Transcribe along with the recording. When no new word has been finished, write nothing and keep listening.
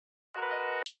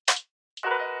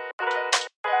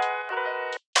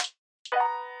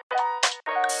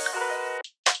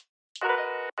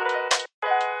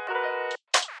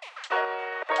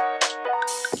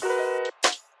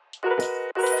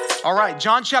All right,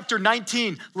 John chapter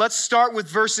 19. Let's start with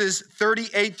verses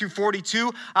 38 through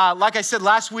 42. Like I said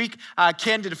last week,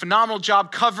 Ken did a phenomenal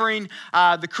job covering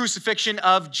the crucifixion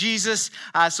of Jesus.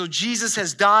 So Jesus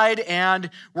has died, and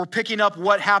we're picking up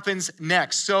what happens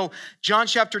next. So John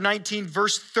chapter 19,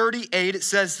 verse 38, it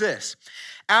says this.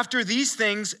 After these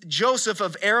things, Joseph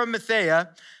of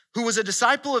Arimathea, who was a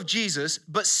disciple of Jesus,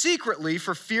 but secretly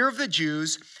for fear of the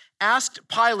Jews, asked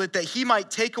Pilate that he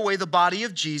might take away the body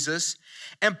of Jesus,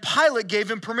 and Pilate gave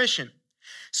him permission.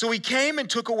 So he came and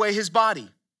took away his body.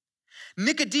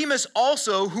 Nicodemus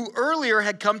also, who earlier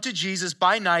had come to Jesus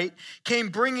by night, came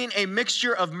bringing a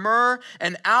mixture of myrrh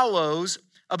and aloes,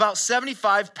 about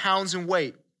 75 pounds in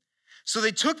weight. So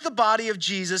they took the body of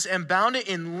Jesus and bound it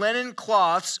in linen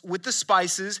cloths with the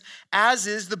spices, as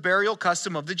is the burial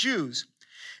custom of the Jews.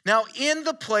 Now, in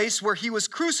the place where he was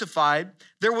crucified,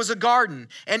 there was a garden,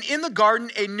 and in the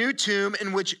garden a new tomb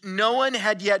in which no one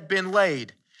had yet been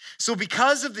laid. So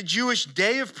because of the Jewish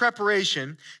day of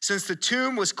preparation, since the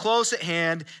tomb was close at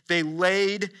hand, they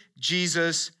laid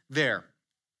Jesus there.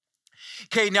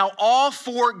 Okay, now all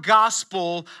four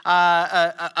gospel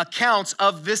accounts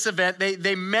of this event,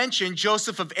 they mention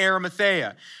Joseph of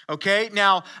Arimathea, okay?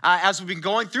 Now, as we've been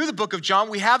going through the book of John,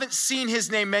 we haven't seen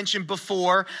his name mentioned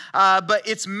before, but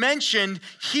it's mentioned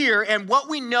here, and what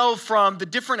we know from the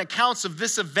different accounts of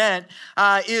this event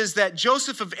is that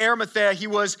Joseph of Arimathea, he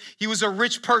was a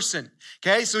rich person,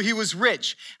 okay? So he was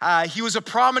rich. He was a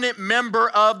prominent member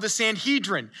of the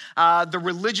Sanhedrin, the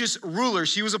religious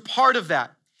rulers. He was a part of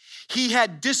that. He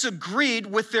had disagreed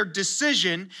with their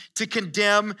decision to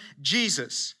condemn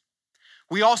Jesus.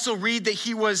 We also read that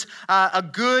he was a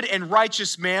good and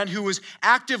righteous man who was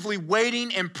actively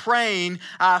waiting and praying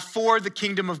for the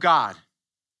kingdom of God.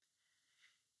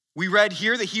 We read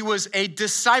here that he was a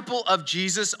disciple of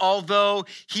Jesus, although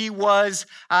he was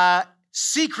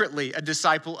secretly a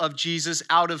disciple of Jesus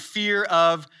out of fear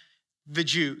of the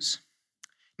Jews.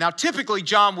 Now, typically,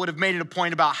 John would have made it a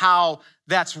point about how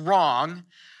that's wrong.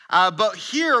 But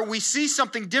here we see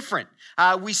something different.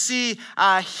 We see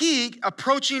he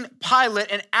approaching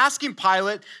Pilate and asking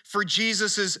Pilate for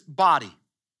Jesus' body.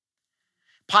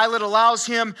 Pilate allows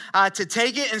him to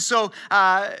take it, and so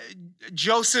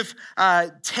Joseph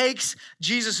takes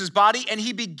Jesus' body and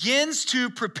he begins to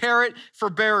prepare it for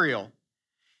burial.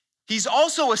 He's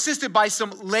also assisted by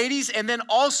some ladies and then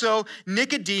also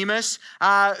Nicodemus,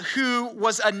 who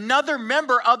was another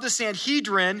member of the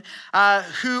Sanhedrin,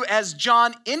 who, as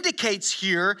John indicates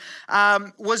here,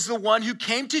 was the one who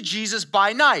came to Jesus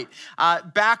by night.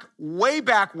 Way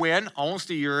back when, almost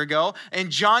a year ago, in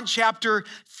John chapter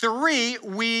 3,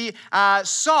 we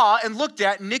saw and looked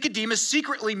at Nicodemus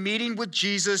secretly meeting with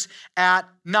Jesus at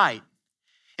night.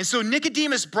 And so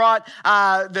Nicodemus brought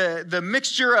the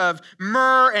mixture of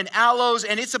myrrh and aloes,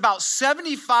 and it's about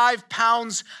 75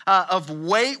 pounds of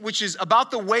weight, which is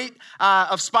about the weight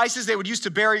of spices they would use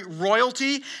to bury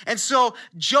royalty. And so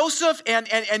Joseph and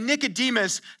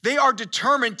Nicodemus, they are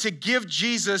determined to give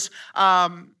Jesus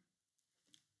an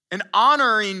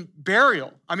honoring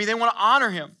burial. I mean, they want to honor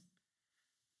him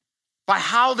by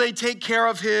how they take care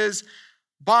of his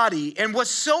body. And what's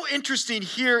so interesting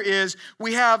here is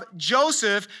we have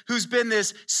Joseph, who's been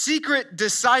this secret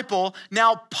disciple,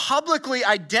 now publicly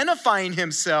identifying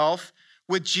himself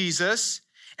with Jesus.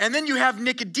 And then you have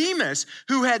Nicodemus,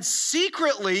 who had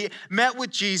secretly met with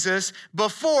Jesus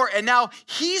before, and now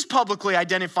he's publicly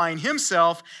identifying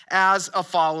himself as a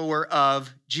follower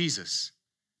of Jesus.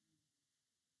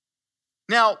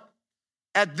 Now,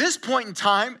 at this point in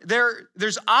time,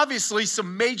 there's obviously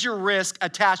some major risk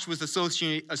attached with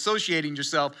associating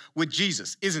yourself with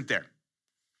Jesus, isn't there?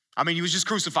 I mean, he was just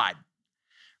crucified,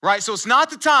 right? So it's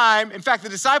not the time. In fact, the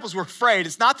disciples were afraid.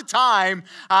 It's not the time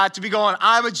to be going,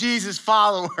 I'm a Jesus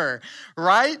follower,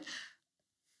 right?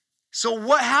 So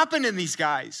what happened in these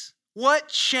guys? What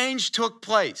change took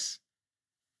place?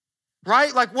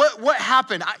 Right? Like what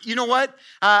happened? You know what?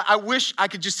 I wish I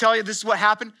could just tell you this is what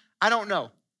happened. I don't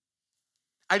know.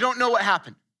 I don't know what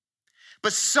happened,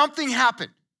 but something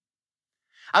happened.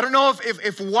 I don't know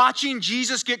if watching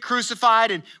Jesus get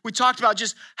crucified, and we talked about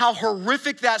just how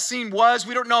horrific that scene was.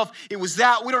 We don't know if it was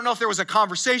that. We don't know if there was a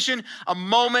conversation, a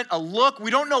moment, a look. We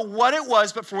don't know what it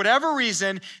was, but for whatever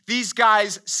reason, these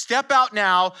guys step out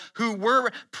now who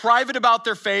were private about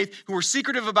their faith, who were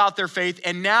secretive about their faith,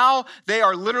 and now they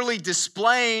are literally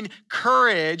displaying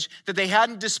courage that they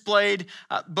hadn't displayed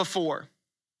before.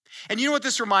 And you know what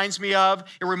this reminds me of?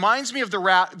 It reminds me of the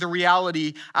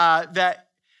reality that,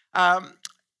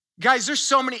 guys, there's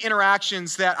so many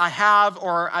interactions that I have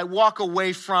or I walk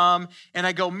away from and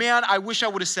I go, man, I wish I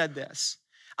would have said this.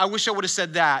 I wish I would have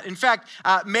said that. In fact,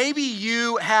 maybe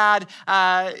you had,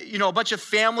 a bunch of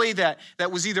family that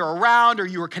was either around or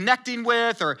you were connecting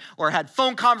with or had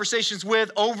phone conversations with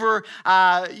over,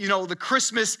 the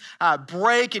Christmas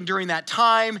break and during that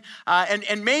time.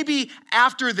 And maybe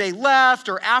after they left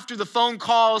or after the phone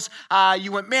calls,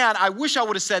 you went, man, I wish I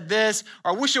would have said this,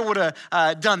 or I wish I would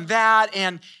have done that.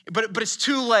 But it's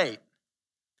too late.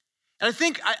 And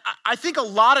I think a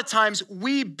lot of times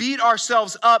we beat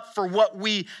ourselves up for what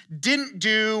we didn't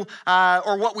do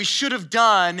or what we should have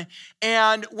done.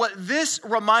 And what this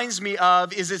reminds me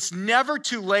of is it's never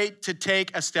too late to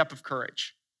take a step of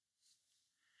courage.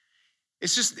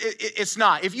 It's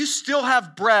not. If you still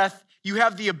have breath, you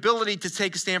have the ability to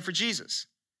take a stand for Jesus.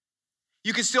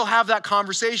 You can still have that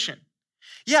conversation.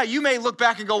 Yeah, you may look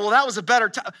back and go, well, that was a better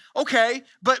time. Okay,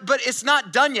 but it's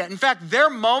not done yet. In fact, their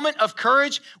moment of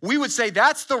courage, we would say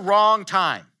that's the wrong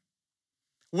time.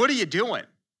 What are you doing?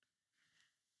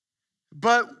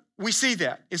 But we see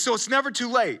that. And so it's never too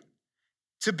late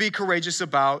to be courageous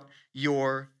about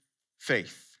your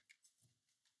faith.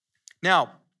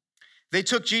 Now, they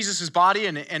took Jesus' body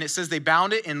and it says they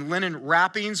bound it in linen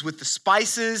wrappings with the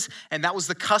spices, and that was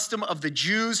the custom of the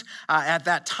Jews at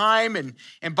that time.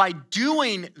 And by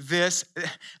doing this,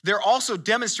 they're also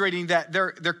demonstrating that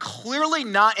they're clearly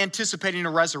not anticipating a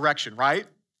resurrection, right?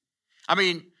 I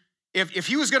mean, if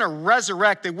he was gonna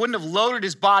resurrect, they wouldn't have loaded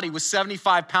his body with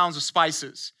 75 pounds of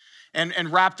spices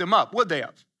and wrapped him up, would they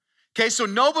have? Okay, so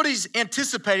nobody's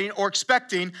anticipating or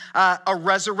expecting a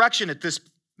resurrection at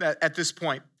this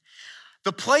point.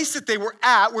 The place that they were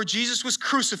at where Jesus was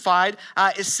crucified,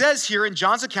 it says here in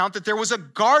John's account that there was a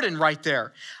garden right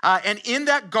there. And in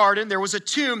that garden, there was a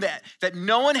tomb that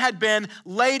no one had been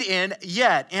laid in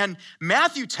yet. And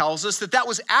Matthew tells us that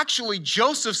was actually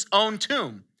Joseph's own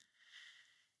tomb.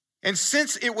 And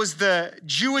since it was the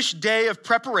Jewish day of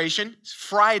preparation,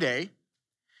 Friday,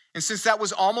 and since that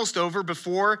was almost over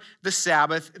before the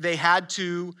Sabbath, they had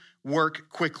to work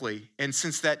quickly. And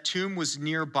since that tomb was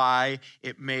nearby,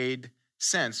 it made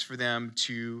sense for them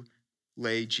to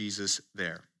lay Jesus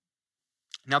there.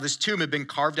 Now, this tomb had been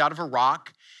carved out of a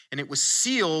rock, and it was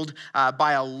sealed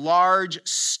by a large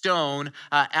stone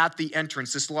at the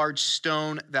entrance, this large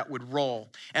stone that would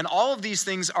roll. And all of these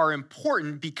things are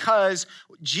important because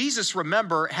Jesus,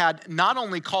 remember, had not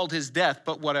only called his death,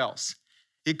 but what else?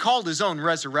 He called his own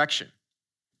resurrection.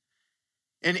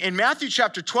 In Matthew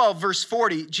chapter 12, verse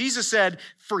 40, Jesus said,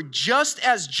 "For just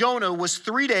as Jonah was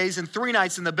 3 days and 3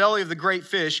 nights in the belly of the great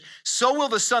fish, so will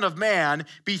the Son of Man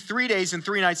be 3 days and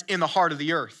 3 nights in the heart of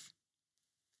the earth."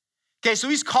 Okay, so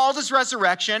he's called his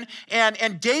resurrection,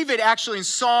 and David actually in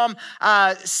Psalm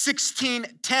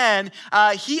 16:10,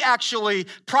 he actually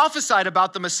prophesied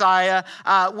about the Messiah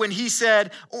when he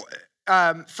said,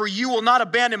 "For you will not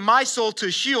abandon my soul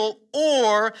to Sheol,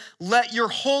 or let your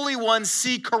Holy One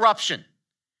see corruption."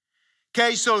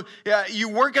 Okay, so you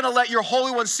weren't going to let your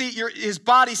Holy One see his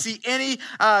body see any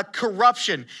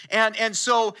corruption. And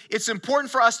so it's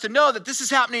important for us to know that this is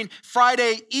happening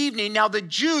Friday evening. Now, the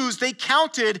Jews, they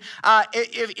counted,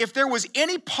 if there was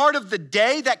any part of the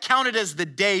day, that counted as the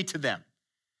day to them.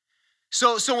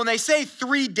 So when they say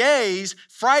 3 days,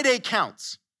 Friday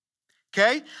counts.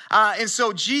 Okay, and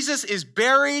so Jesus is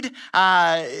buried.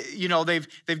 They've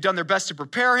done their best to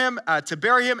prepare him, to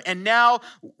bury him, and now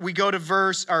we go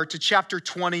to chapter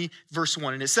 20, verse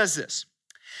 1, and it says this: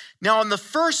 "Now on the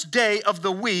first day of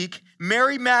the week,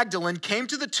 Mary Magdalene came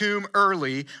to the tomb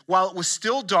early while it was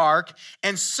still dark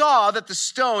and saw that the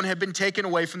stone had been taken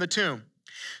away from the tomb.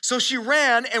 So she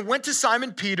ran and went to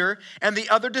Simon Peter and the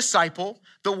other disciple,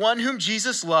 the one whom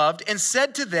Jesus loved, and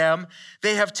said to them,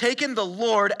 'They have taken the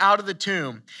Lord out of the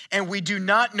tomb, and we do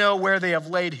not know where they have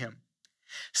laid him.'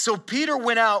 So Peter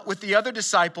went out with the other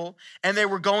disciple, and they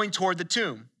were going toward the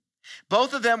tomb.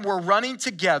 Both of them were running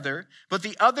together, but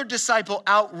the other disciple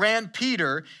outran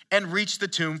Peter and reached the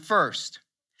tomb first.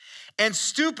 And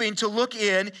stooping to look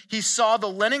in, he saw the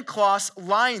linen cloths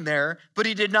lying there, but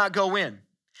he did not go in.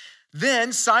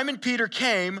 Then Simon Peter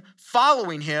came,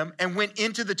 following him, and went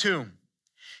into the tomb.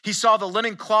 He saw the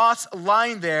linen cloths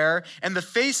lying there, and the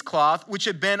face cloth which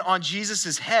had been on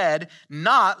Jesus' head,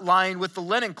 not lying with the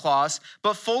linen cloths,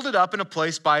 but folded up in a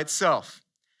place by itself.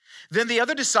 Then the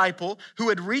other disciple, who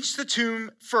had reached the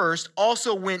tomb first,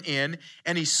 also went in,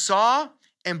 and he saw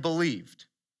and believed.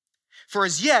 For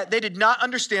as yet they did not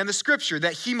understand the scripture,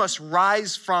 that he must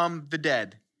rise from the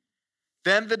dead.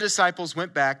 Then the disciples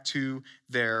went back to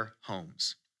their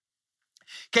homes."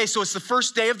 Okay, so it's the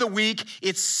first day of the week.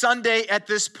 It's Sunday at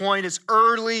this point. It's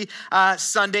early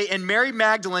Sunday. And Mary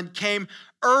Magdalene came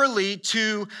early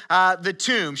to the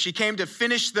tomb. She came to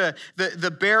finish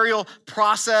the burial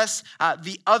process.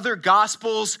 The other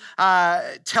gospels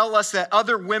tell us that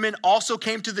other women also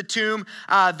came to the tomb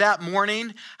that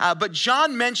morning. But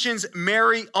John mentions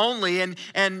Mary only and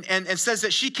says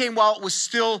that she came while it was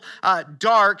still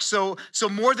dark. So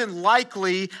more than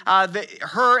likely,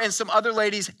 her and some other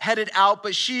ladies headed out,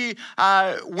 but she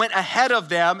went ahead of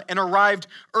them and arrived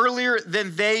earlier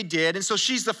than they did. And so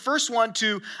she's the first one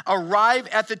to arrive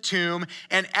at the tomb.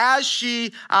 And as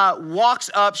she walks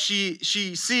up, she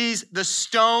sees the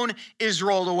stone is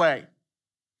rolled away.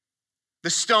 The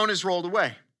stone is rolled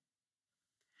away.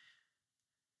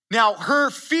 Now, her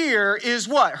fear is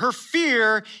what? Her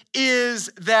fear is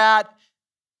that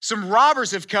some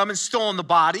robbers have come and stolen the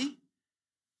body,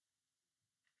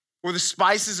 or the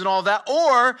spices and all that,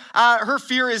 or her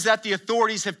fear is that the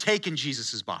authorities have taken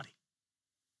Jesus' body.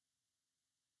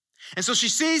 And so she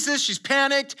sees this, she's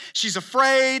panicked, she's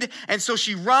afraid, and so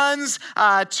she runs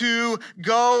to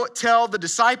go tell the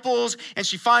disciples, and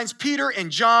she finds Peter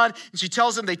and John, and she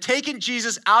tells them they've taken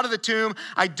Jesus out of the tomb.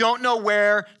 I don't know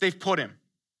where they've put him.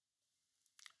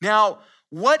 Now,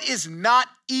 what is not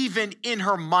even in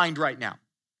her mind right now?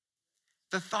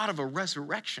 The thought of a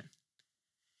resurrection.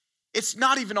 It's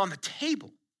not even on the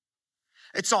table.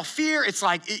 It's all fear. It's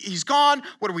like, he's gone.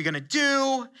 What are we going to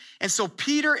do? And so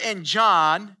Peter and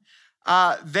John,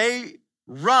 they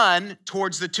run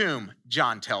towards the tomb,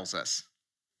 John tells us.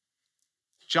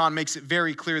 John makes it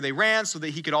very clear they ran so that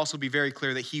he could also be very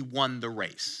clear that he won the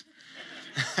race.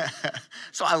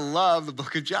 So I love the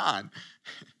book of John.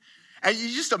 And you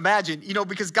just imagine,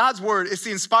 because God's word, it's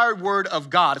the inspired word of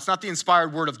God. It's not the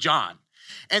inspired word of John.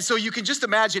 And so you can just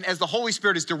imagine as the Holy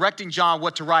Spirit is directing John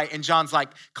what to write, and John's like,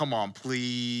 come on,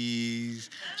 please.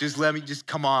 Just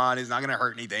come on. It's not going to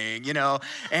hurt anything,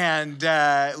 and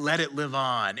let it live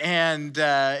on. And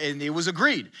it was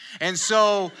agreed. And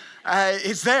so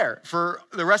it's there for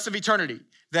the rest of eternity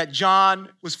that John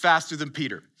was faster than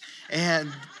Peter.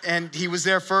 And he was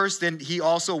there first, and he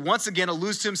also once again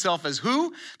alludes to himself as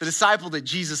who? The disciple that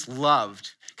Jesus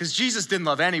loved. Because Jesus didn't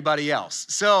love anybody else.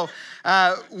 So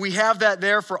we have that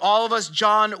there for all of us.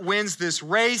 John wins this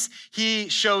race. He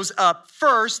shows up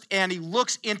first and he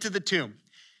looks into the tomb.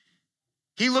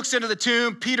 He looks into the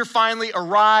tomb. Peter finally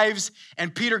arrives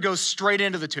and Peter goes straight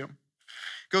into the tomb.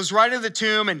 Goes right into the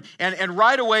tomb and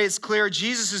right away it's clear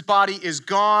Jesus' body is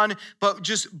gone. But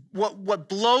just what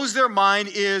blows their mind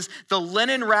is the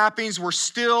linen wrappings were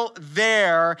still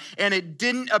there and it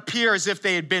didn't appear as if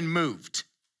they had been moved.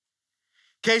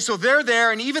 Okay, so they're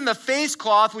there, and even the face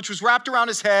cloth, which was wrapped around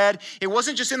his head, it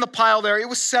wasn't just in the pile there, it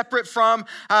was separate from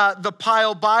the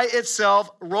pile by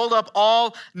itself, rolled up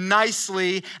all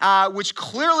nicely, which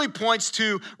clearly points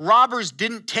to robbers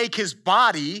didn't take his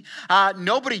body.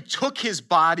 Nobody took his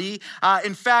body.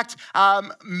 In fact,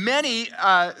 many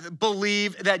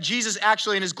believe that Jesus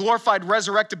actually, in his glorified,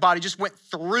 resurrected body, just went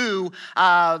through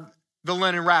the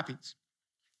linen wrappings.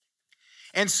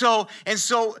 And so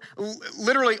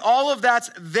literally all of that's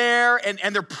there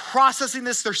and they're processing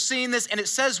this, they're seeing this, and it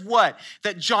says what?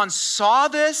 That John saw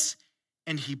this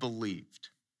and he believed.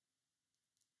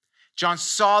 John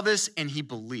saw this and he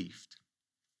believed.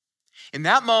 In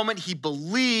that moment, he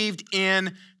believed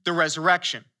in the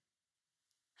resurrection.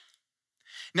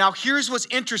 Now, here's what's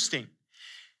interesting.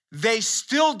 They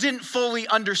still didn't fully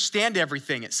understand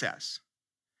everything, it says.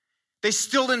 They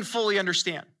still didn't fully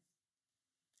understand.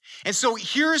 And so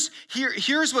here's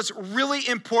what's really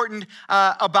important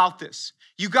about this.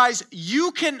 You guys,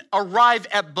 you can arrive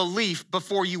at belief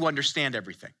before you understand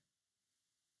everything.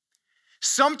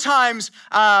 Sometimes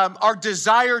our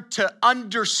desire to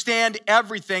understand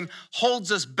everything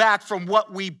holds us back from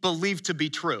what we believe to be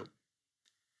true.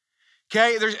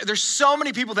 Okay, there's so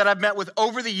many people that I've met with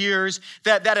over the years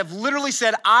that have literally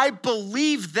said, I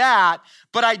believe that,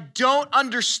 but I don't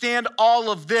understand all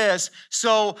of this,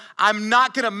 so I'm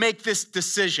not gonna make this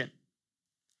decision.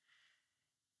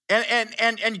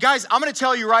 And guys, I'm gonna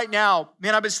tell you right now,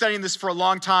 man, I've been studying this for a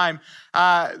long time.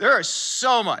 There is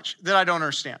so much that I don't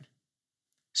understand.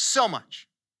 So much.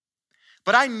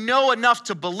 But I know enough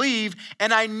to believe,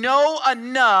 and I know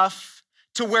enough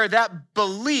to where that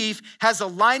belief has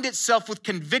aligned itself with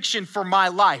conviction for my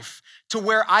life, to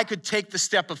where I could take the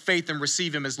step of faith and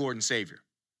receive him as Lord and Savior.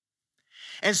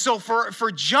 And so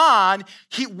for John,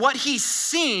 what he's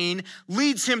seen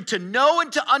leads him to know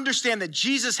and to understand that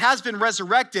Jesus has been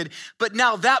resurrected, but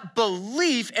now that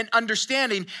belief and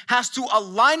understanding has to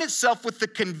align itself with the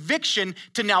conviction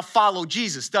to now follow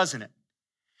Jesus, doesn't it?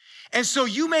 And so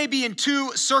you may be in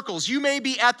two circles. You may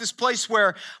be at this place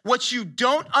where what you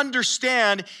don't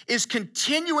understand is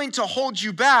continuing to hold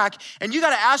you back. And you got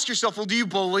to ask yourself, well, do you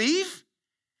believe?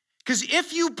 Because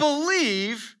if you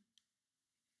believe,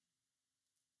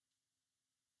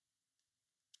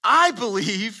 I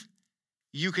believe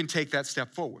you can take that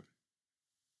step forward.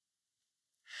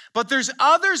 But there's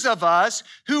others of us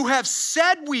who have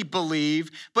said we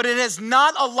believe, but it has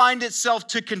not aligned itself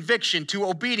to conviction, to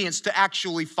obedience, to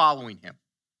actually following him.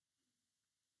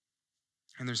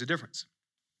 And there's a difference.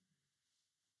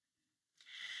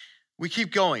 We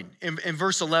keep going. In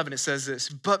verse 11, it says this,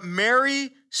 but Mary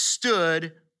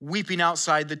stood weeping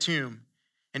outside the tomb.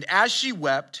 And as she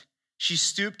wept, she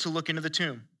stooped to look into the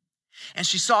tomb. And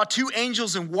she saw two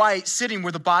angels in white sitting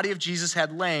where the body of Jesus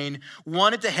had lain,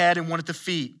 one at the head and one at the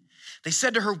feet. They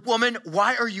said to her, woman,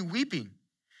 why are you weeping?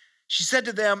 She said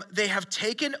to them, they have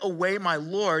taken away my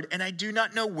Lord, and I do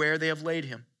not know where they have laid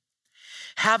him.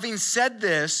 Having said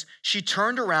this, she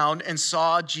turned around and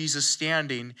saw Jesus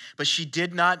standing, but she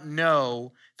did not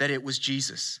know that it was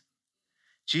Jesus.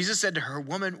 Jesus said to her,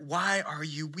 woman, why are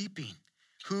you weeping?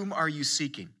 Whom are you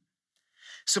seeking?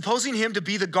 Supposing him to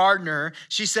be the gardener,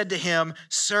 she said to him,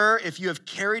 sir, if you have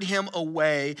carried him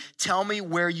away, tell me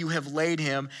where you have laid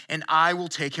him, and I will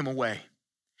take him away.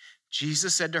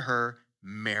 Jesus said to her,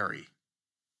 Mary.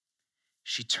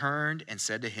 She turned and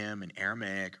said to him in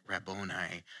Aramaic,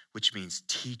 Rabboni, which means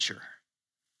teacher.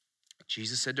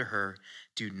 Jesus said to her,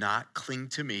 do not cling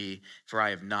to me, for I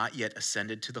have not yet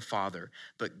ascended to the Father,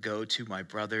 but go to my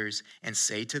brothers and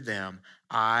say to them,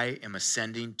 I am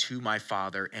ascending to my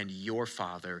Father and your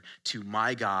Father, to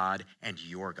my God and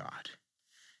your God.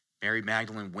 Mary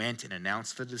Magdalene went and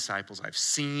announced to the disciples, I've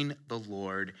seen the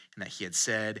Lord, and that he had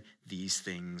said these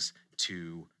things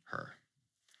to her.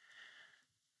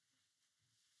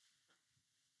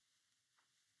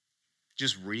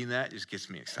 Just reading that just gets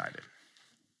me excited.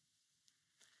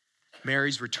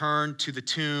 Mary's returned to the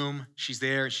tomb. She's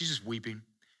there, and she's just weeping.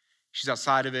 She's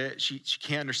outside of it. She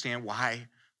can't understand why.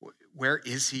 Where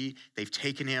is he? They've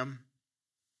taken him.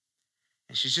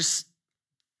 And she's just,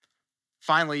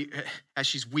 finally, as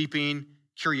she's weeping,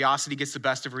 curiosity gets the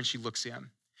best of her, and she looks in.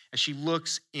 As she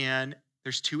looks in,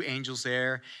 there's two angels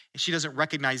there, and she doesn't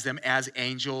recognize them as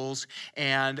angels.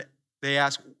 And they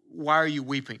ask, why are you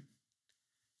weeping?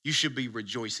 You should be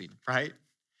rejoicing, right?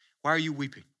 Why are you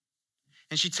weeping?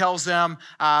 And she tells them,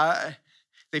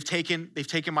 they've taken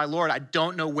my Lord. I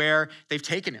don't know where they've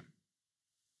taken him.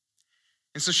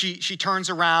 And so she turns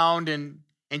around, and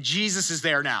Jesus is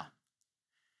there now.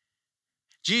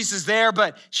 Jesus is there,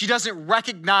 but she doesn't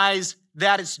recognize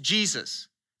that it's Jesus.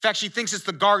 In fact, she thinks it's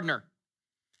the gardener.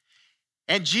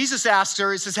 And Jesus asks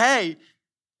her, he says, hey,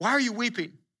 why are you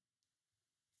weeping?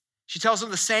 She tells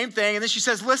him the same thing, and then she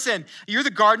says, listen, you're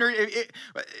the gardener.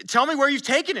 Tell me where you've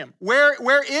taken him.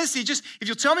 Where is he? Just, if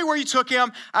you'll tell me where you took him,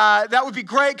 that would be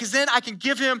great, because then I can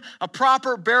give him a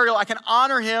proper burial. I can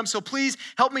honor him, so please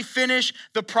help me finish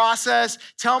the process.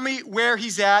 Tell me where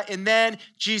he's at. And then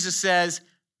Jesus says,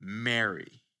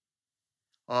 Mary.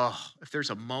 Oh, if there's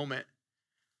a moment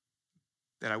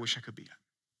that I wish I could be at.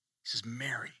 He says,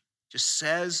 Mary. Just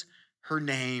says her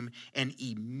name, and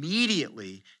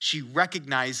immediately she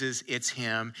recognizes it's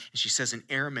him. And she says in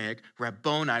Aramaic,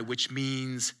 Rabboni, which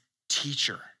means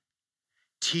teacher.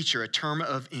 Teacher, a term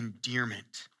of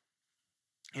endearment.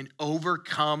 And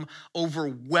overwhelmed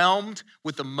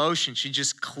with emotion, she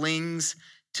just clings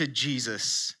to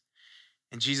Jesus.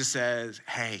 And Jesus says,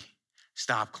 hey,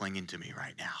 stop clinging to me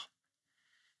right now.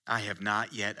 I have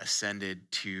not yet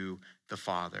ascended to the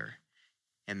Father.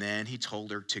 And then he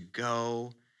told her to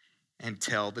go and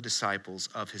tell the disciples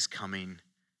of his coming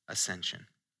ascension.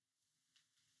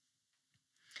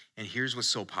 And here's what's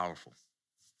so powerful.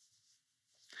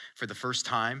 For the first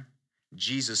time,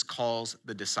 Jesus calls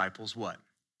the disciples what?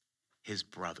 His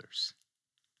brothers.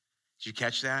 Did you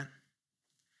catch that?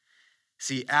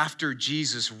 See, after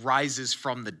Jesus rises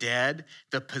from the dead,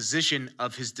 the position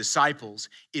of his disciples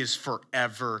is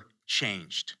forever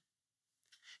changed.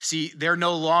 See, they're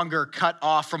no longer cut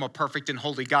off from a perfect and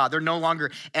holy God. They're no longer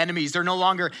enemies. They're no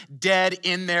longer dead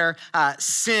in their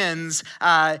sins.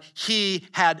 He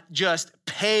had just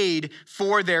paid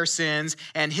for their sins,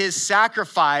 and his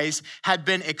sacrifice had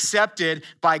been accepted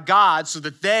by God so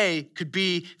that they could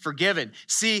be forgiven.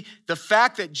 See, the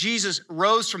fact that Jesus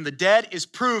rose from the dead is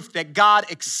proof that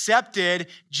God accepted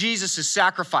Jesus'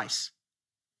 sacrifice.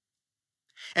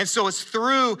 And so it's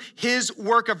through his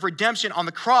work of redemption on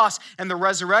the cross and the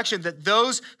resurrection that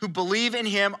those who believe in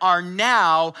him are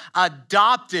now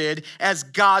adopted as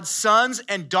God's sons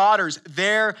and daughters,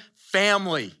 their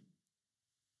family.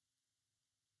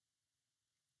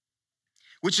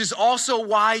 which is also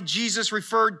why Jesus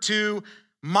referred to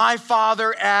my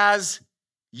Father as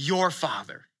your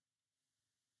Father,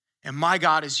 and my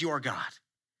God is your God.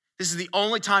 This is the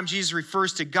only time Jesus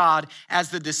refers to God as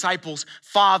the disciples'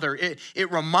 father.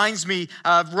 It reminds me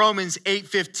of Romans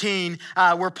 8:15,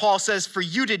 where Paul says, for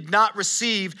you did not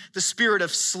receive the spirit of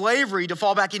slavery to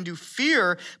fall back into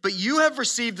fear, but you have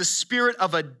received the spirit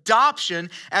of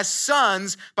adoption as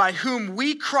sons, by whom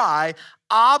we cry,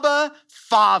 Abba,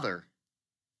 Father.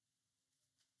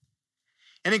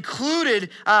 And included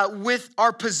with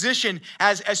our position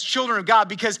as children of God,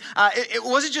 because it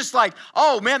wasn't just like,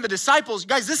 oh man, the disciples,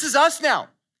 guys, this is us now.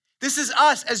 This is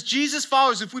us as Jesus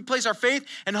followers. If we place our faith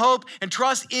and hope and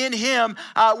trust in him,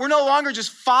 we're no longer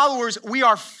just followers, we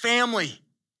are family.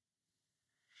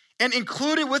 And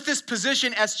included with this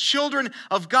position as children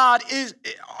of God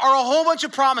are a whole bunch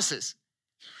of promises.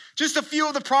 Just a few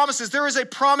of the promises. There is a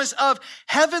promise of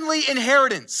heavenly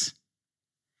inheritance.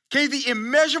 Okay, the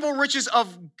immeasurable riches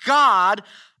of God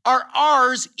are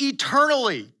ours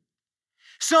eternally.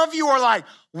 Some of you are like,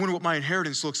 I wonder what my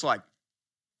inheritance looks like.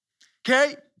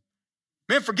 Okay,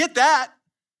 man, forget that.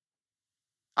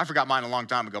 I forgot mine a long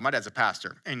time ago. My dad's a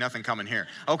pastor. Ain't nothing coming here,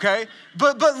 okay?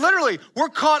 But literally, we're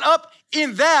caught up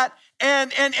in that.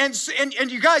 And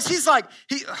you guys,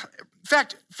 in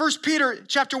fact, 1 Peter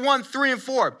chapter 1, 3 and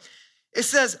 4, it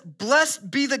says,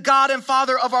 blessed be the God and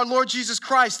Father of our Lord Jesus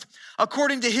Christ.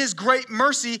 According to his great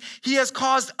mercy, he has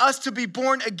caused us to be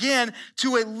born again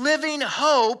to a living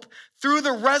hope through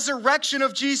the resurrection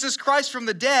of Jesus Christ from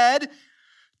the dead,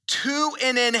 to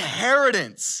an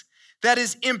inheritance that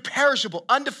is imperishable,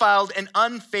 undefiled, and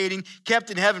unfading,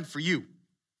 kept in heaven for you.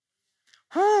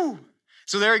 Whew.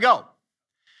 So there you go.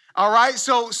 All right,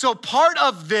 so part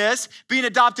of this, being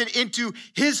adopted into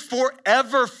his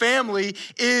forever family,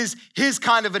 is his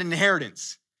kind of an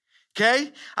inheritance,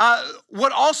 okay?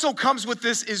 What also comes with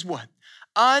this is what?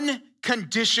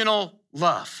 Unconditional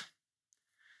love.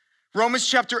 Romans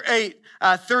chapter 8,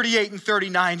 38 and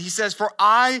 39, he says, for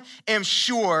I am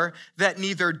sure that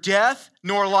neither death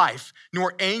nor life,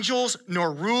 nor angels,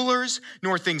 nor rulers,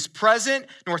 nor things present,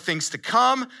 nor things to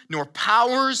come, nor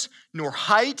powers, nor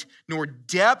height, nor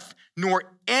depth, nor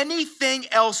anything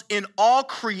else in all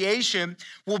creation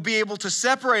will be able to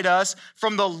separate us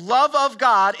from the love of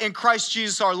God in Christ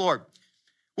Jesus our Lord.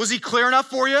 Was he clear enough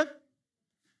for you?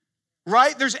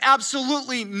 Right? There's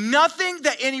absolutely nothing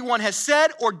that anyone has said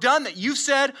or done that you've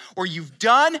said or you've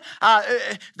done.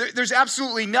 There's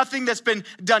absolutely nothing that's been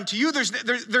done to you.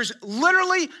 There's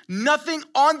literally nothing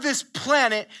on this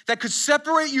planet that could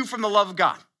separate you from the love of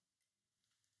God.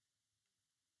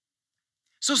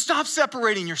 So stop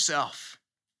separating yourself.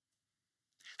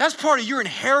 That's part of your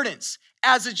inheritance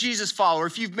as a Jesus follower,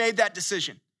 if you've made that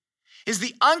decision, is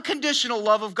the unconditional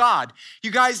love of God.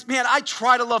 You guys, man, I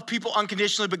try to love people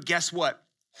unconditionally, but guess what?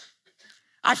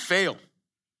 I fail.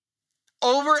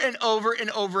 Over and over and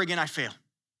over again, I fail.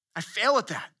 I fail at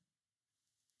that.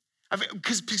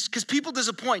 Because people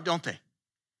disappoint, don't they?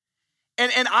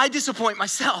 And I disappoint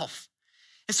myself.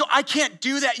 And so I can't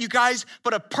do that, you guys,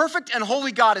 but a perfect and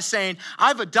holy God is saying,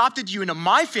 I've adopted you into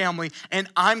my family, and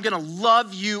I'm gonna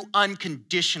love you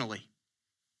unconditionally.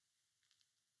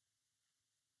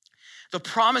 The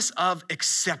promise of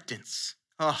acceptance.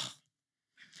 Oh.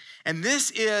 And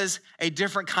this is a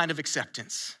different kind of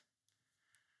acceptance.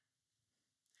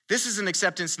 This is an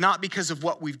acceptance not because of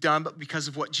what we've done, but because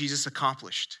of what Jesus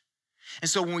accomplished. And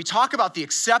so when we talk about the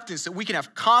acceptance that we can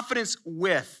have confidence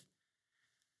with,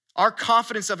 our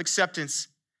confidence of acceptance,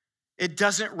 it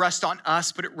doesn't rest on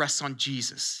us, but it rests on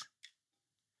Jesus.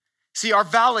 See, our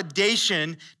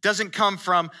validation doesn't come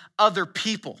from other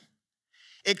people.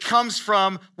 It comes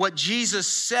from what Jesus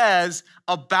says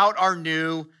about our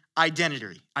new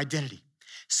identity.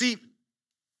 See,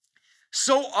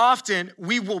 so often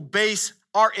we will base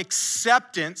our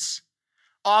acceptance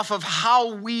off of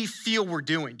how we feel we're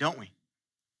doing, don't we?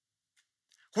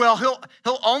 Well,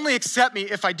 he'll only accept me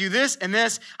if I do this and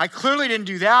this. I clearly didn't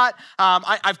do that.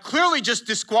 I've clearly just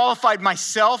disqualified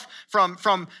myself from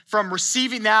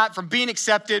receiving that, from being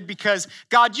accepted, because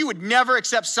God, you would never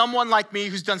accept someone like me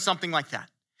who's done something like that.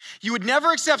 You would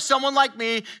never accept someone like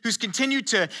me who's continued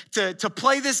to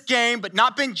play this game but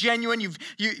not been genuine.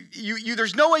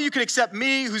 There's no way you could accept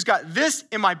me who's got this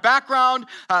in my background,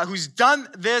 who's done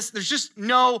this. There's just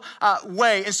no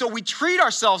way. And so we treat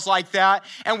ourselves like that,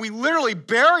 and we literally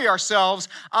bury ourselves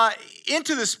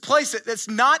into this place that's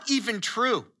not even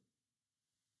true.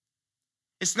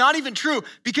 It's not even true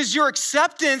because your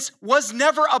acceptance was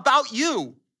never about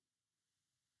you.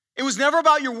 It was never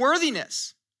about your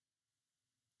worthiness.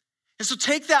 And so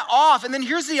take that off. And then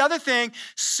here's the other thing.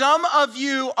 Some of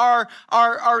you are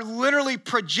literally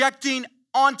projecting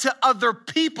onto other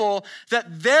people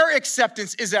that their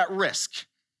acceptance is at risk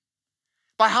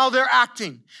by how they're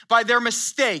acting, by their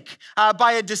mistake,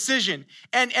 by a decision.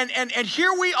 And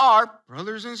here we are,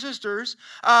 brothers and sisters,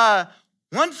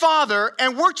 one father,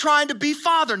 and we're trying to be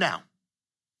father now.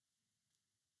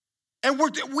 And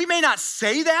we may not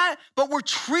say that, but we're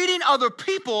treating other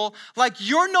people like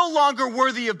you're no longer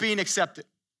worthy of being accepted.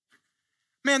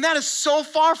 Man, that is so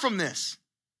far from this.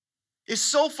 It's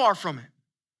so far from it.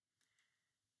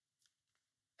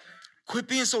 Quit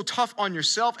being so tough on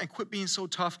yourself and quit being so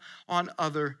tough on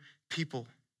other people.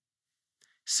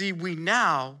 See, we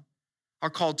now are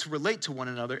called to relate to one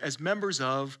another as members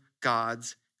of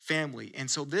God's family. And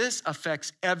so this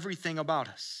affects everything about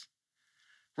us.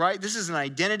 Right? This is an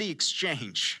identity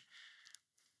exchange.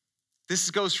 This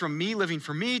goes from me living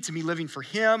for me to me living for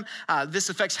him. This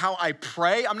affects how I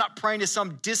pray. I'm not praying to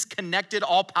some disconnected,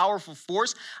 all-powerful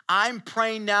force. I'm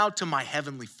praying now to my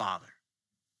heavenly Father.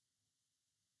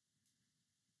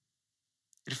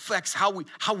 It affects how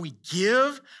we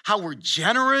give, how we're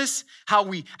generous, how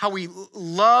we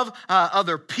love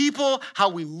other people, how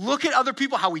we look at other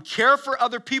people, how we care for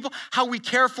other people, how we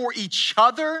care for each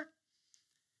other.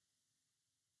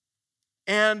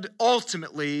 And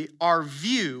ultimately, our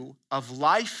view of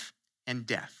life and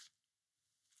death.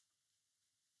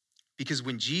 Because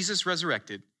when Jesus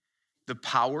resurrected, the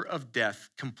power of death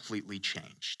completely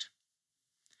changed.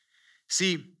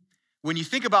 See, when you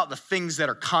think about the things that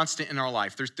are constant in our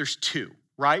life, there's two,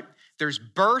 right? There's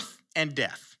birth and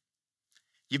death.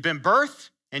 You've been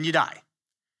birthed and you die,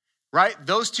 right?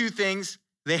 Those two things,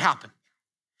 they happen.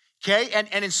 Okay, and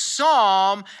in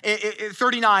Psalm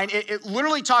 39, it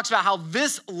literally talks about how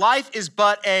this life is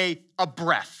but a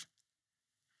breath.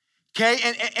 Okay,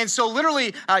 and so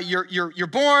literally you're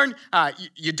born,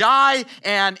 you die,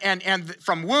 and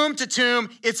from womb to tomb,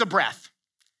 it's a breath.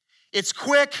 It's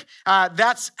quick.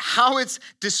 That's how it's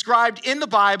described in the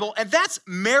Bible, and that's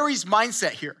Mary's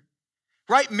mindset here.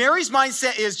 Right? Mary's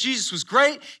mindset is Jesus was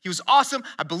great. He was awesome.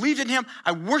 I believed in him.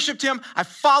 I worshiped him. I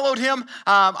followed him.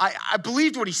 I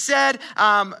believed what he said,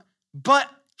 but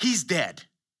he's dead.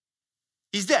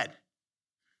 He's dead.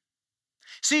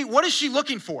 See, what is she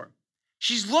looking for?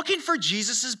 She's looking for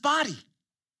Jesus's body.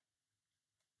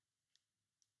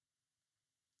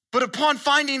 But upon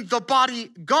finding the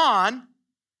body gone,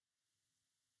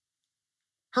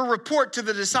 her report to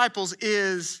the disciples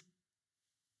is,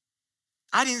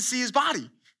 I didn't see his body,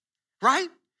 right?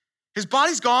 His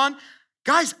body's gone.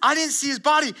 Guys, I didn't see his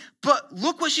body. But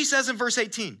look what she says in verse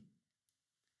 18.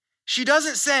 She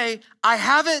doesn't say, I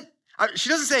have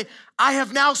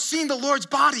now seen the Lord's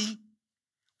body.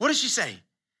 What does she say?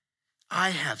 I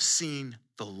have seen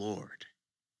the Lord.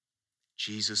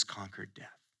 Jesus conquered death.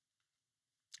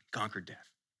 Conquered death.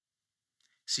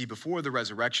 See, before the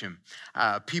resurrection,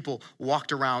 people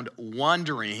walked around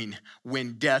wondering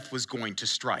when death was going to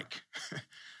strike,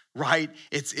 right?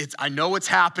 I know it's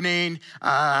happening.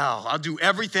 I'll do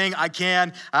everything I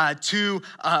can to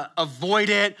avoid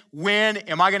it. When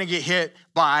am I going to get hit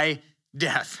by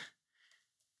death?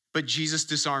 But Jesus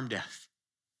disarmed death.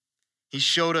 He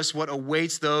showed us what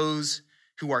awaits those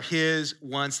who are his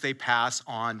once they pass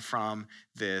on from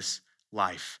this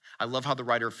life. I love how the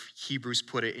writer of Hebrews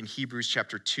put it in Hebrews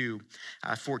chapter 2,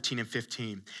 14 and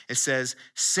 15. It says,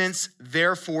 since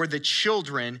therefore the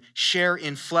children share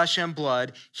in flesh and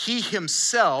blood, he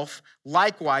himself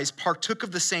likewise partook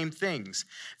of the same things,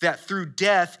 that through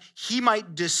death he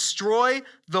might destroy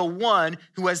the one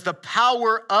who has the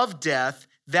power of death,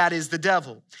 that is the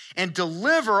devil, and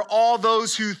deliver all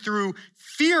those who through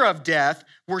fear of death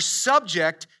were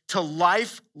subject to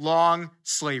lifelong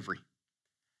slavery.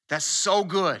 That's so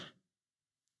good.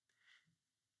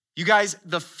 You guys,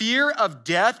 the fear of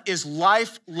death is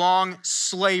lifelong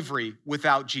slavery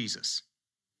without Jesus.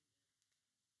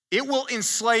 It will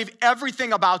enslave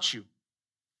everything about you.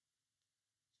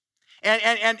 And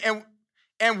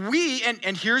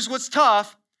here's what's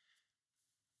tough.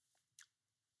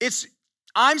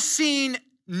 I'm seeing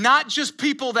not just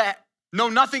people that know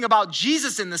nothing about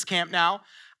Jesus in this camp now.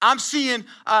 I'm seeing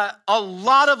a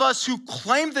lot of us who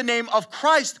claim the name of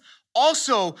Christ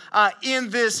also in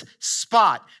this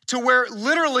spot, to where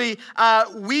literally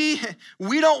we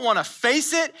don't want to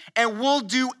face it, and we'll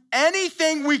do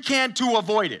anything we can to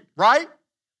avoid it, right?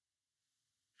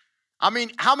 I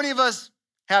mean, how many of us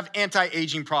have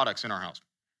anti-aging products in our house?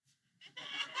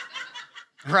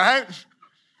 Right?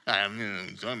 I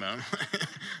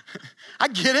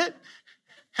get it.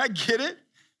 I get it.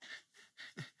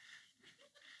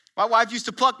 My wife used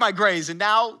to pluck my grays, and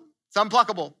now it's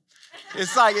unpluckable.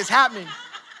 It's like, it's happening.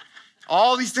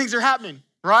 All these things are happening,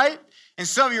 right? And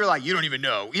some of you are like, you don't even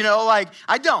know. Like,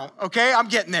 I don't, okay? I'm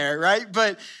getting there, right?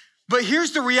 But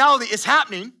here's the reality. It's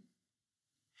happening.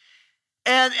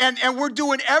 And we're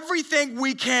doing everything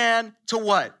we can to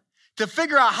what? To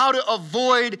figure out how to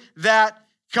avoid that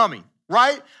coming,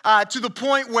 right? To the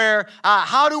point where,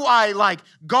 how do I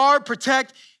guard,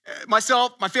 protect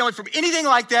myself, my family from anything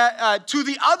like that, to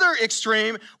the other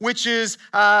extreme, which is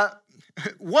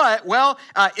what? Well,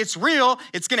 it's real,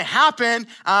 it's gonna happen,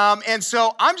 and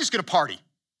so I'm just gonna party,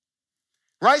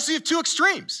 right? So you have two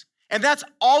extremes. And that's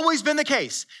always been the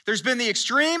case. There's been the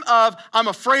extreme of I'm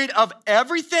afraid of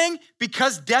everything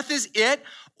because death is it,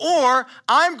 or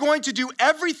I'm going to do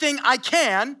everything I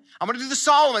can. I'm going to do the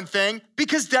Solomon thing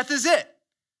because death is it,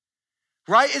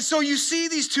 right? And so you see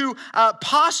these two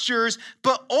postures,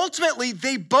 but ultimately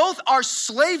they both are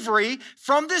slavery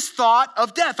from this thought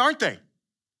of death, aren't they?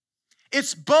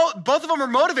 It's both of them are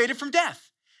motivated from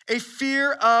death, a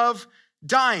fear of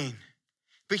dying.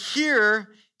 But here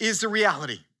is the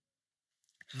reality.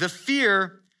 The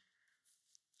fear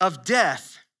of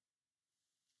death,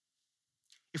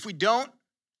 if we don't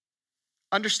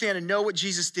understand and know what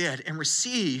Jesus did and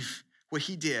receive what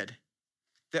he did,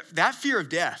 that fear of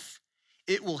death,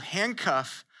 it will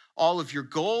handcuff all of your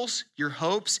goals, your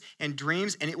hopes, and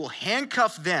dreams, and it will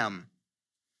handcuff them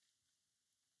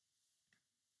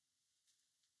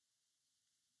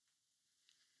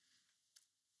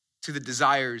to the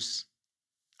desires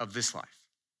of this life.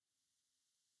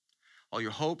 All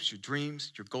your hopes, your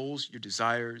dreams, your goals, your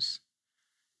desires,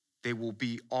 they will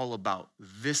be all about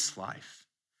this life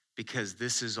because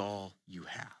this is all you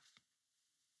have.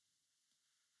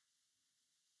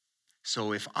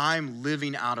 So if I'm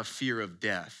living out of fear of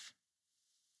death,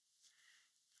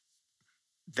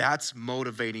 that's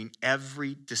motivating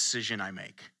every decision I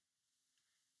make.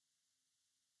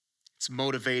 It's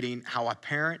motivating how I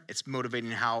parent. It's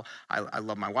motivating how I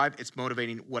love my wife. It's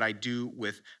motivating what I do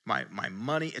with my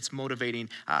money. It's motivating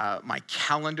my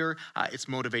calendar. It's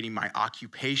motivating my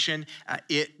occupation.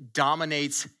 It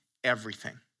dominates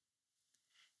everything.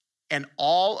 And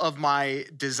all of my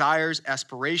desires,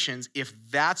 aspirations, if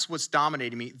that's what's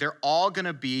dominating me, they're all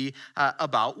gonna be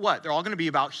about what? They're all gonna be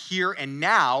about here and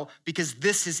now because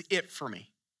this is it for me.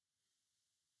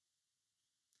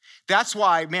 That's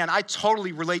why, man, I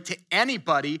totally relate to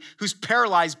anybody who's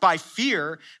paralyzed by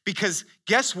fear because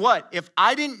guess what? If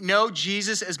I didn't know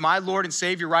Jesus as my Lord and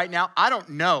Savior right now, I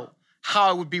don't know how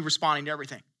I would be responding to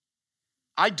everything.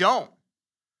 I don't.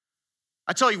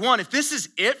 I tell you one, if this is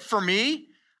it for me,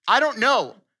 I don't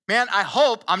know. Man, I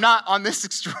hope I'm not on this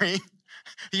extreme,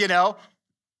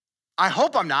 I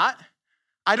hope I'm not.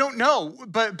 I don't know,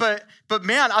 but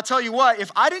man, I'll tell you what,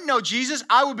 if I didn't know Jesus,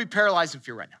 I would be paralyzed in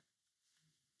fear right now.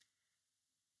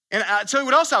 And I'll tell you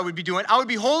what else I would be doing. I would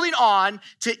be holding on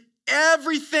to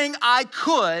everything I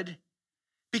could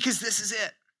because this is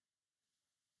it.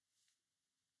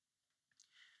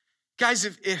 Guys,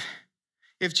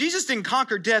 if Jesus didn't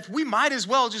conquer death, we might as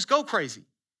well just go crazy,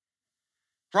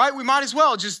 right? We might as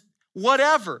well just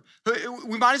whatever.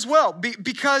 We might as well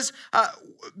because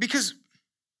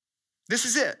this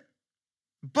is it.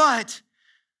 But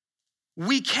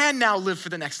we can now live for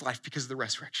the next life because of the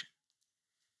resurrection.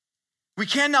 We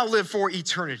can now live for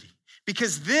eternity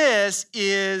because this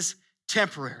is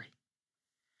temporary.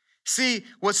 See,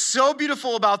 what's so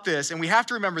beautiful about this, and we have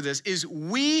to remember this, is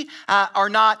we are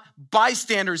not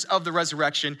bystanders of the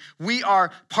resurrection. We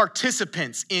are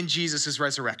participants in Jesus'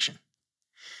 resurrection.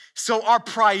 So our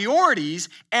priorities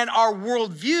and our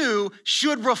worldview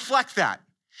should reflect that.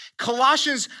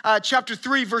 Colossians chapter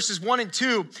 3, verses 1 and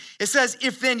 2, it says,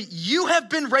 if then you have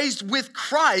been raised with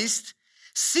Christ,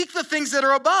 seek the things that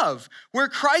are above, where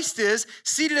Christ is,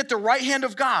 seated at the right hand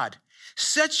of God.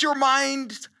 Set your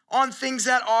mind on things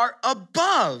that are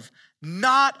above,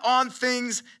 not on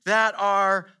things that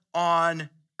are on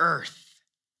earth.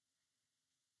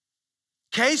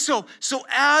 Okay, so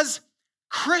as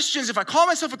Christians, if I call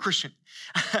myself a Christian,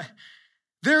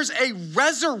 there's a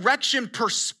resurrection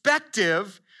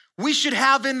perspective we should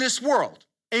have in this world.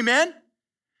 Amen?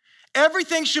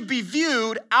 Everything should be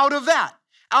viewed out of that.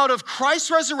 Out of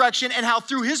Christ's resurrection and how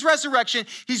through his resurrection,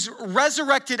 he's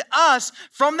resurrected us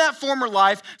from that former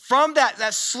life, from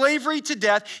that slavery to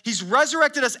death. He's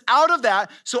resurrected us out of that.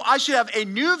 So I should have a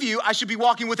new view. I should be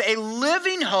walking with a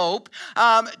living hope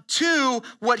to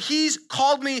what he's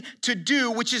called me to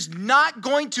do, which is not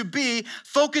going to be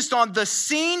focused on the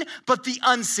seen, but the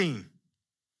unseen.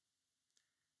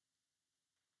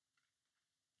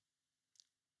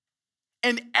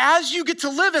 And as you get to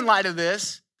live in light of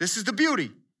this, this is the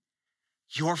beauty.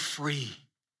 You're free.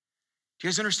 Do you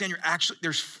guys understand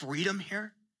there's freedom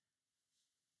here?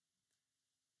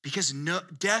 Because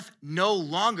death no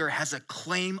longer has a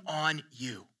claim on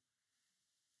you.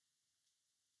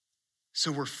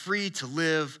 So we're free to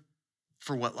live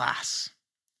for what lasts.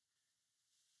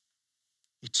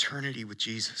 Eternity with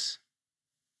Jesus.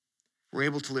 We're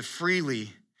able to live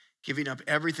freely, giving up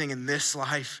everything in this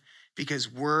life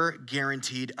because we're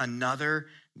guaranteed another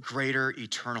greater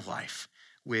eternal life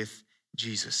with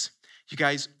Jesus. You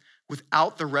guys,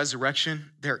 without the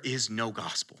resurrection, there is no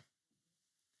gospel.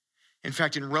 In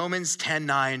fact, in Romans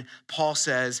 10:9, Paul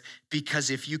says, because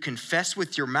if you confess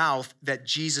with your mouth that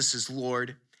Jesus is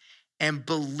Lord and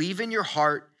believe in your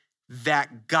heart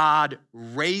that God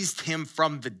raised him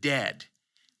from the dead,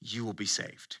 you will be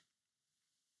saved.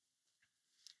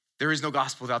 There is no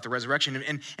gospel without the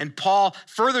resurrection. And Paul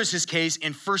furthers his case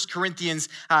in 1 Corinthians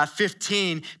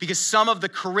 15, because some of the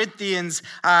Corinthians,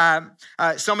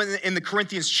 some in the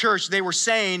Corinthians church, they were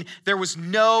saying there was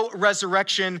no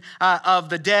resurrection of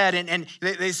the dead. And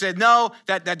they said, no,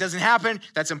 that doesn't happen.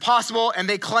 That's impossible. And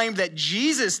they claimed that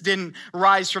Jesus didn't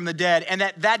rise from the dead and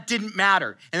that didn't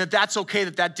matter and that's okay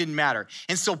that didn't matter.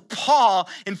 And so Paul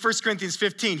in 1 Corinthians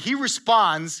 15, he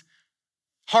responds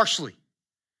harshly.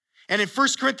 And in 1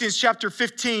 Corinthians chapter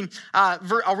 15,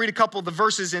 I'll read a couple of the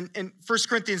verses. In 1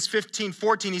 Corinthians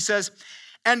 15:14, he says,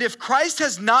 and if Christ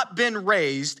has not been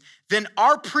raised, then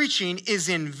our preaching is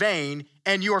in vain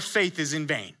and your faith is in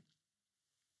vain.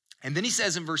 And then he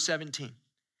says in verse 17,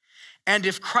 and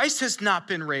if Christ has not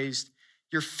been raised,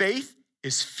 your faith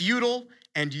is futile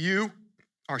and you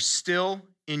are still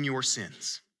in your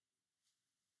sins.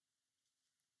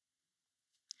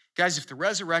 Guys, if the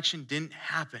resurrection didn't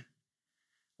happen,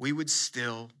 we would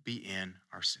still be in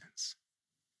our sins.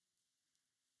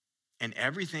 And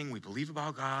everything we believe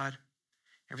about God,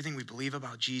 everything we believe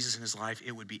about Jesus and his life,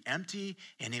 it would be empty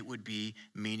and it would be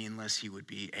meaningless. He would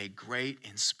be a great,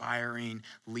 inspiring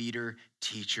leader,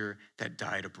 teacher that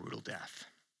died a brutal death.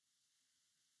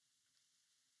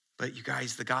 But you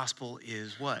guys, the gospel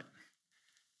is what?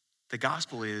 The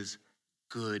gospel is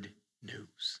good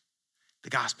news. The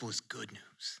gospel is good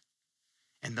news.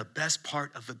 And the best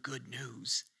part of the good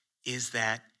news is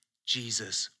that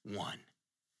Jesus won.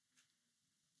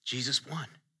 Jesus won.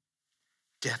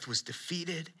 Death was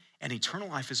defeated, and eternal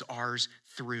life is ours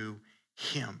through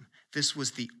him. This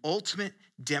was the ultimate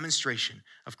demonstration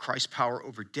of Christ's power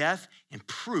over death and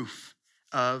proof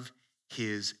of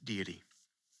his deity.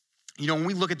 You know, when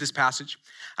we look at this passage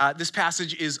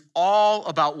is all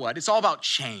about what? It's all about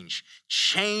change.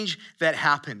 Change that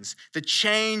happens. The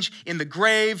change in the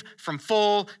grave from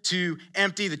full to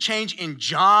empty. The change in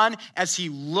John as he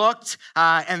looked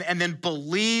and then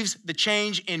believes. The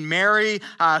change in Mary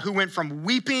who went from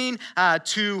weeping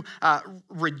to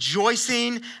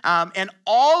rejoicing. And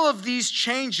all of these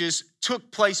changes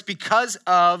took place because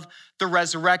of the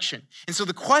resurrection. And so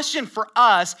the question for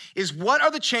us is, what are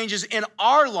the changes in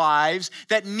our lives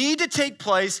that need to take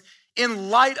place in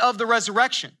light of the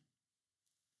resurrection?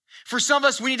 For some of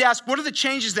us, we need to ask, what are the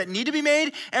changes that need to be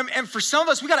made? And for some of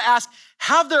us, we got to ask,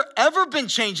 have there ever been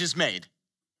changes made?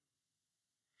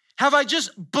 Have I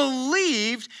just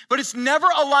believed, but it's never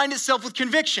aligned itself with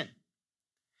conviction?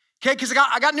 Okay, because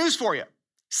I got news for you.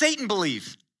 Satan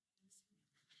believes.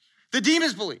 The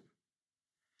demons believe.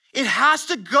 It has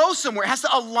to go somewhere. It has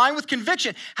to align with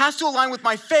conviction. It has to align with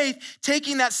my faith,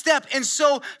 taking that step. And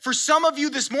so for some of you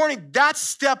this morning, that's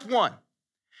step one,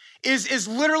 is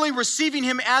literally receiving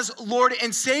him as Lord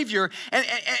and Savior.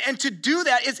 And to do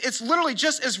that, it's literally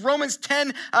just as Romans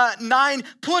 10:9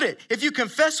 put it. If you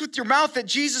confess with your mouth that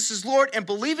Jesus is Lord and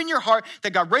believe in your heart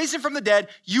that God raised him from the dead,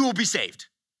 you will be saved.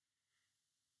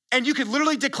 And you can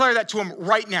literally declare that to him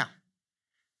right now.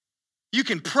 You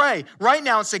can pray right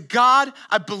now and say, God,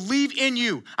 I believe in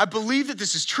you. I believe that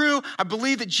this is true. I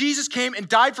believe that Jesus came and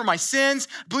died for my sins.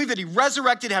 I believe that he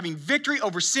resurrected, having victory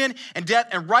over sin and death.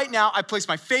 And right now, I place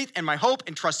my faith and my hope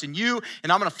and trust in you,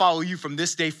 and I'm going to follow you from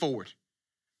this day forward.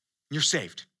 You're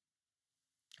saved.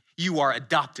 You are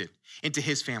adopted into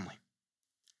his family.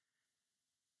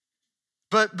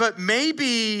 But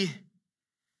maybe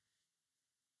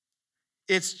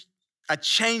it's a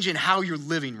change in how you're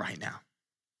living right now.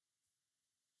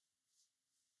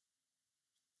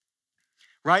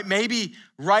 Right? Maybe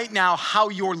right now how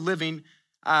you're living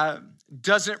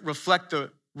doesn't reflect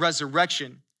the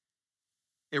resurrection.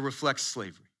 It reflects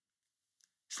slavery.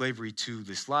 Slavery to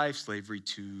this life, slavery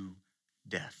to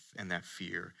death, and that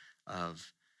fear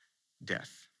of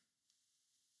death.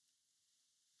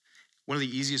 One of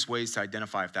the easiest ways to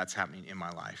identify if that's happening in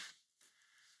my life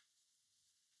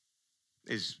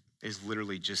is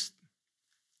literally just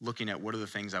looking at what are the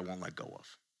things I won't let go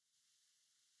of.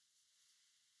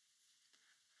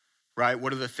 right?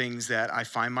 What are the things that I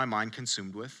find my mind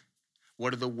consumed with?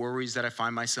 What are the worries that I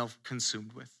find myself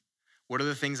consumed with? What are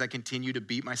the things I continue to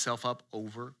beat myself up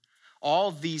over? All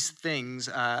these things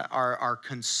are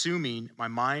consuming my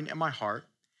mind and my heart,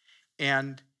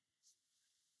 and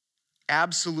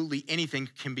absolutely anything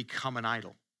can become an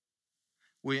idol.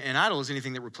 An idol is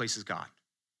anything that replaces God.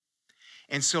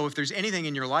 And so if there's anything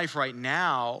in your life right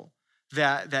now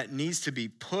that needs to be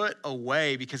put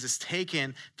away because it's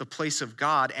taken the place of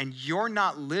God, and you're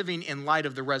not living in light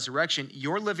of the resurrection,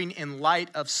 you're living in light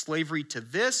of slavery to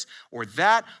this or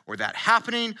that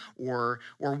happening or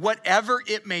whatever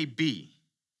it may be,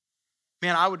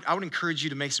 man, I would encourage you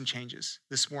to make some changes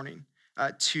this morning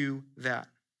to that.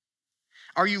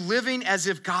 Are you living as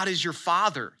if God is your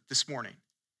father this morning?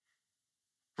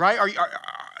 Right?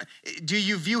 Do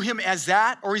you view him as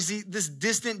that? Or is he this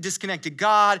distant, disconnected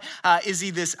God? Is he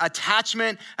this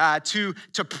attachment to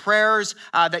prayers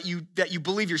that you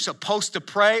believe you're supposed to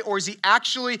pray? Or is he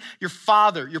actually your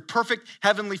father, your perfect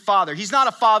heavenly father? He's not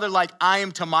a father like I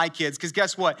am to my kids, because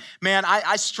guess what? Man,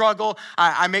 I struggle,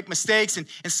 I make mistakes, and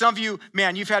some of you,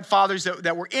 man, you've had fathers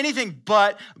that were anything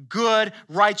but good,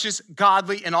 righteous,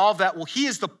 godly, and all of that. Well, he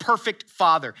is the perfect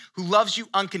father who loves you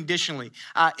unconditionally.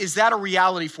 Is that a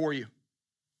reality for you?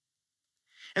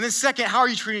 And then second, how are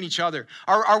you treating each other?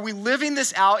 Are we living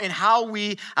this out in how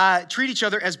we treat each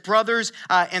other as brothers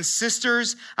and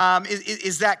sisters?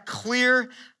 Is that clear?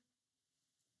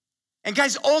 And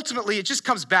guys, ultimately, it just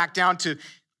comes back down to,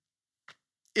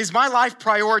 is my life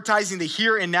prioritizing the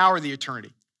here and now or the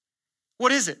eternity?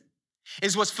 What is it?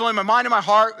 Is what's filling my mind and my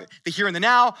heart the here and the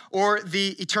now or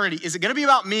the eternity? Is it going to be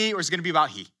about me or is it going to be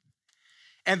about he?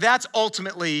 And that's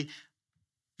ultimately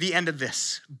the end of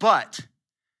this. But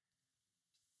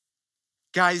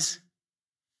guys,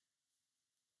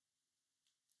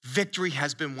 victory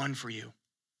has been won for you.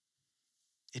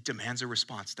 It demands a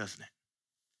response, doesn't it?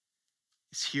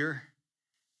 It's here,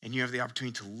 and you have the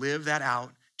opportunity to live that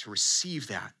out, to receive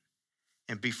that,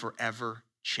 and be forever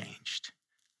changed.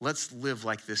 Let's live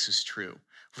like this is true.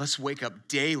 Let's wake up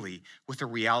daily with the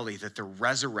reality that the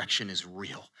resurrection is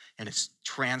real, and it's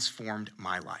transformed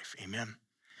my life. Amen.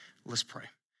 Let's pray.